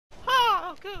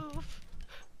goof.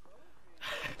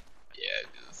 Yeah,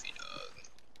 Goofy dog.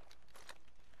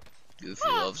 Goofy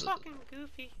Oh, loves it. fucking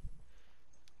Goofy.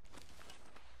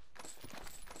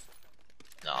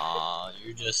 Nah,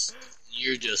 you're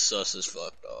just sus as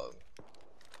fuck, dog.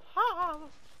 Oh,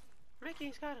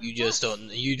 Mickey's got a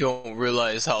You don't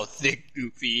realize how thick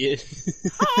Goofy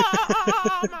is.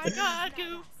 Oh my god,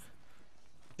 Goof.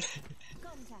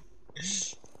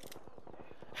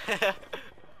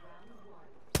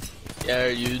 Yeah,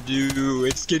 you do.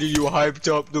 It's getting you hyped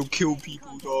up to kill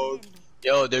people, dog.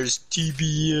 Yo, there's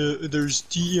there's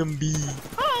TMB.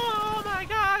 Oh my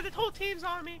god, the whole team's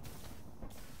on me.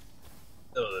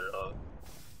 No, they're not.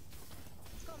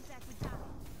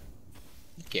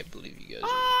 I can't believe you guys are.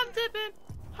 Oh, I'm dipping.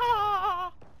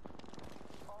 Oh.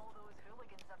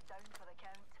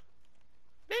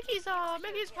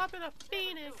 Mickey's popping a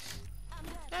Phoenix.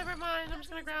 Never mind, I'm just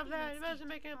gonna grab that. It doesn't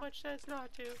make much sense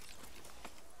not to.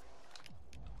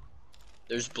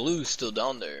 There's blue still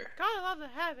down there. God, I love the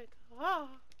Havoc. Oh.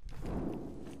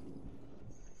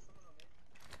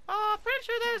 Oh, pretty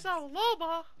sure there's a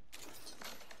Loba.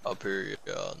 Up here,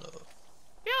 yeah, no.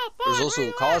 Yo, bud, There's also where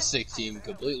a you caustic at? team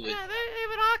completely. Yeah, they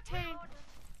have an Octane.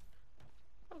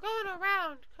 I'm going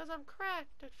around, because I'm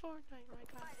cracked at Fortnite, my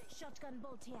god.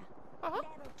 Uh-huh.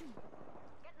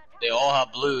 They all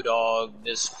have blue, dog.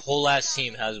 This whole ass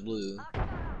team has blue.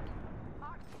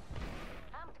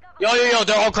 Yo,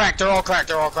 they're all cracked in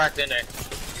there.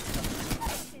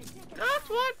 Knocked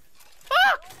one.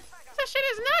 Fuck! This shit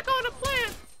is not going to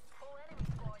plan.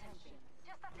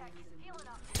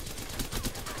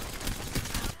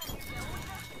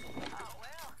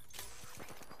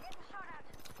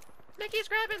 Mickey's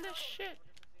grabbing this shit.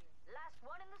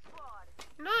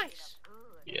 Nice.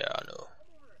 Yeah, I know.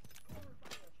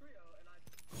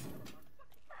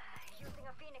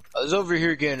 I was over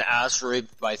here getting ass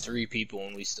raped by 3 people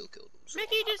and we still killed them. So.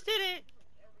 Mickey just did it.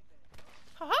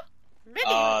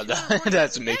 Mickey.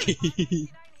 That's Mickey.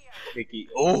 Mickey.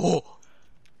 Oh.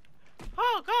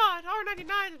 Oh god,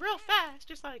 R99 is real fast,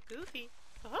 just like Goofy.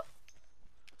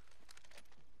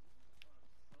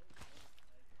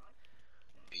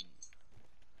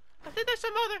 I think there's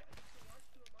some other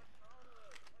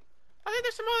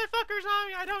fuckers on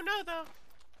me. I don't know though.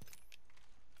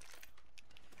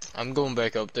 I'm going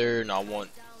back up there and I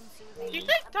want. Do you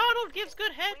think Donald gives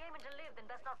good head?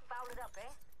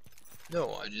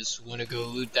 No, I just want to go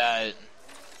loot that.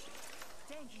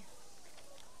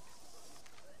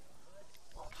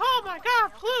 Oh my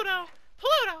god, Pluto!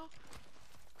 Pluto!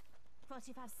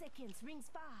 45 seconds, rings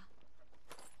far.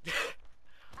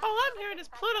 All I'm hearing is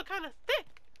Pluto kind of thick.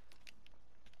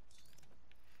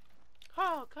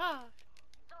 Oh god.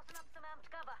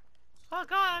 Oh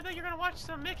god, I bet you're gonna watch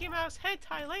some Mickey Mouse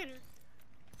hentai later.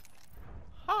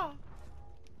 Oh.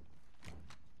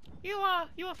 You a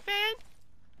fan?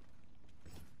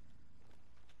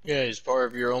 Yeah, he's part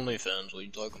of your OnlyFans. What are you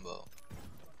talking about?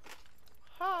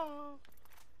 Oh.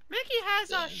 Mickey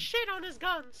has a shit on his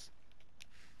guns.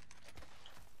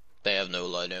 They have no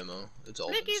light ammo. It's all.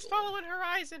 Mickey's following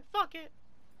Horizon. Fuck it.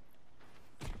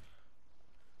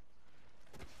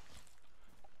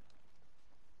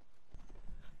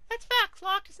 That's facts,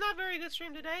 Locke. It's not a very good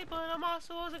stream today, but I'm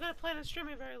also wasn't gonna plan on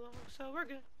streaming very long, so we're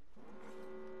good.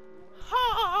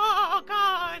 Oh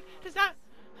god! Is that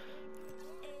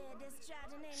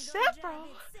Sepro?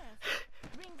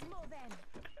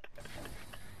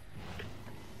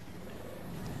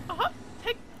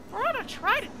 Take. We're on a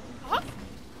trident.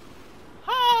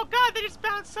 Oh god! They just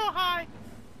bounced so high.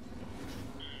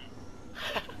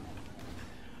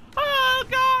 Oh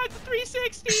god!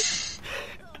 360.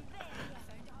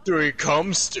 3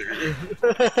 comster.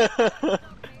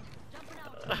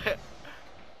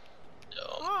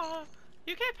 Oh,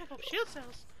 you can't pick up shield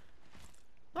cells.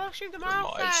 Live stream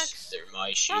tomorrow. Facts. They're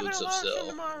my shields of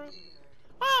cell.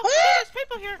 Oh, there's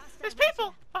people here. There's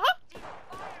people.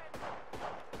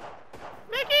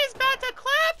 Mickey's about to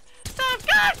clap the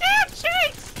goddamn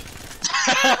cheeks.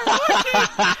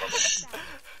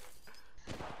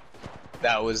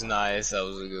 That was nice. That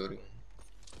was a good one.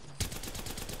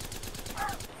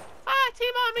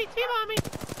 Team on me, team on me.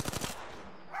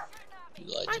 You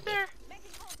lied right to there.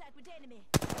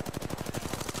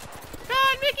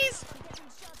 God, Mickey's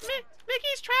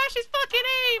trash is fucking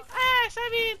aim. Ass, I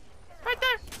mean. Right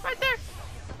there, right there.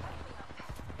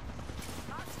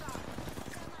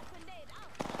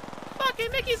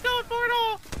 Fucking Mickey's going for it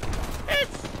all.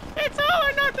 It's all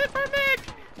or nothing for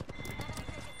Mick.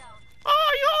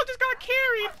 Oh, you all just got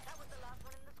carried.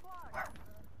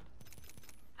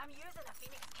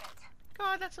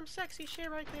 God, that's some sexy shit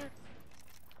right there.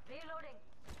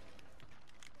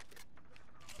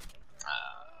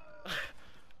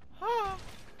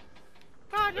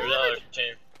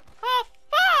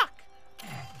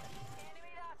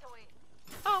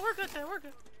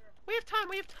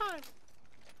 We have time.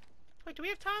 Wait, do we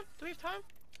have time? Do we have time?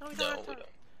 No, we don't No, have we time. don't.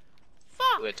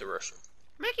 Fuck! We have to rush him.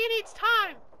 Mickey needs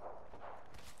time!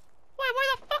 Wait,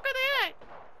 where the fuck are they at?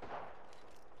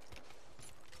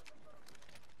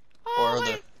 Oh, Or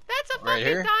wait, that's a fucking right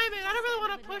here? diamond. I don't really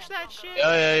want to push that shit.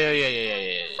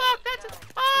 Yeah. Fuck, that's a...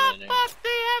 Oh, fuck, they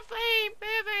have aim. They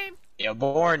have aim. Yeah,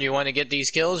 Born, you want to get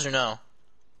these kills or no?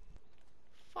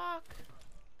 Fuck.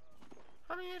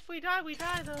 I mean, if we die, we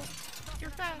die, though. You're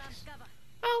fast.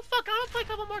 Oh, fuck, I'm gonna play a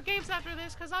couple more games after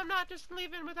this, because I'm not just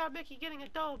leaving without Mickey getting a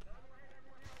dub.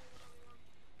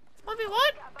 1v1?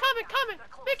 Coming!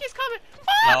 Mickey's coming! Fuck,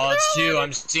 No, it's they're 2. all-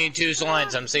 I'm seeing 2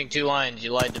 lines. I'm seeing 2 lines.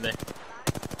 You lied to me.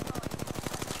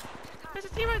 There's a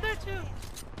team right there, too.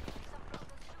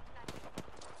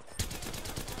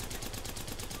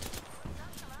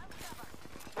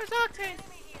 Where's Octane?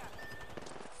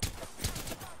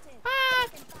 Ah,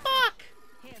 fuck!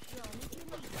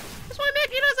 That's why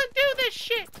Mickey doesn't do this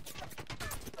shit!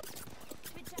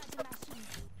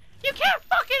 You can't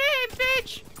fucking aim,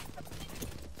 bitch!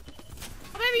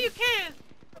 Or maybe you can.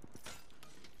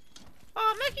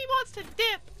 Oh, Mickey wants to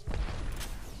dip.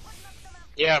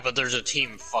 Yeah, but there's a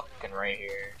team fucking right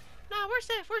here. No,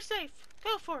 we're safe.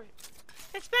 Go for it.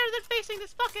 It's better than facing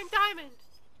this fucking diamond.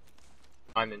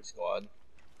 I'm in squad.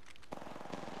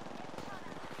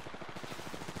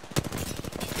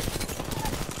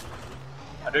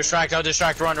 I'll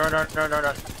distract, run.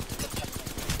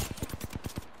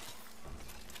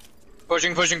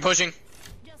 Pushing.